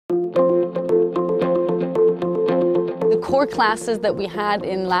The core classes that we had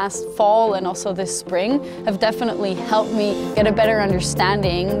in last fall and also this spring have definitely helped me get a better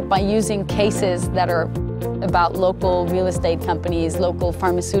understanding by using cases that are about local real estate companies, local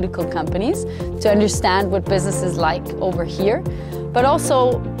pharmaceutical companies, to understand what business is like over here. But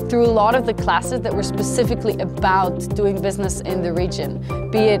also through a lot of the classes that were specifically about doing business in the region,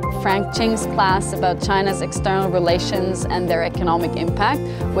 be it Frank Ching's class about China's external relations and their economic impact,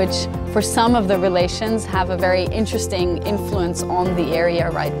 which for some of the relations have a very interesting influence on the area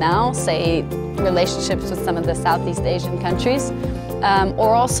right now, say relationships with some of the Southeast Asian countries.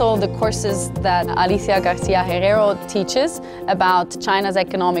 Or also the courses that Alicia Garcia Herrero teaches about China's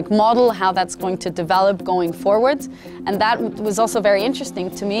economic model, how that's going to develop going forward. And that was also very interesting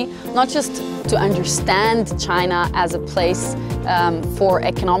to me, not just to understand China as a place for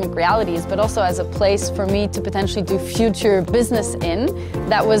economic realities, but also as a place for me to potentially do future business in.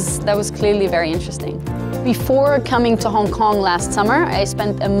 That was clearly very interesting. Before coming to Hong Kong last summer, I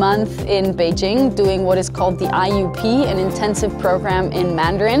spent a month in Beijing doing what is called the IUP, an intensive program in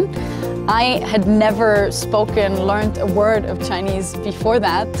Mandarin. I had never learned a word of Chinese before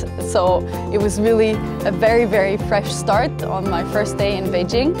that, so it was really a very, very fresh start on my first day in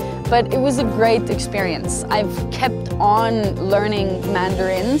Beijing, but it was a great experience. I've kept on learning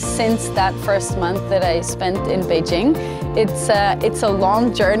Mandarin since that first month that I spent in Beijing. It's a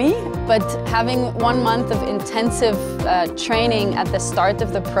long journey, but having 1 month of intensive training at the start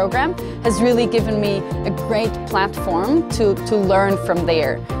of the program has really given me a great platform to learn from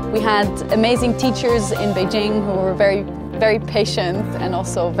there. We had amazing teachers in Beijing who were very, very patient and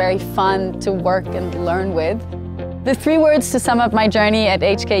also very fun to work and learn with. The 3 words to sum up my journey at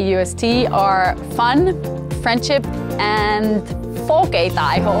HKUST are fun, friendship, and 科技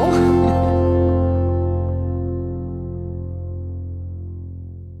大好.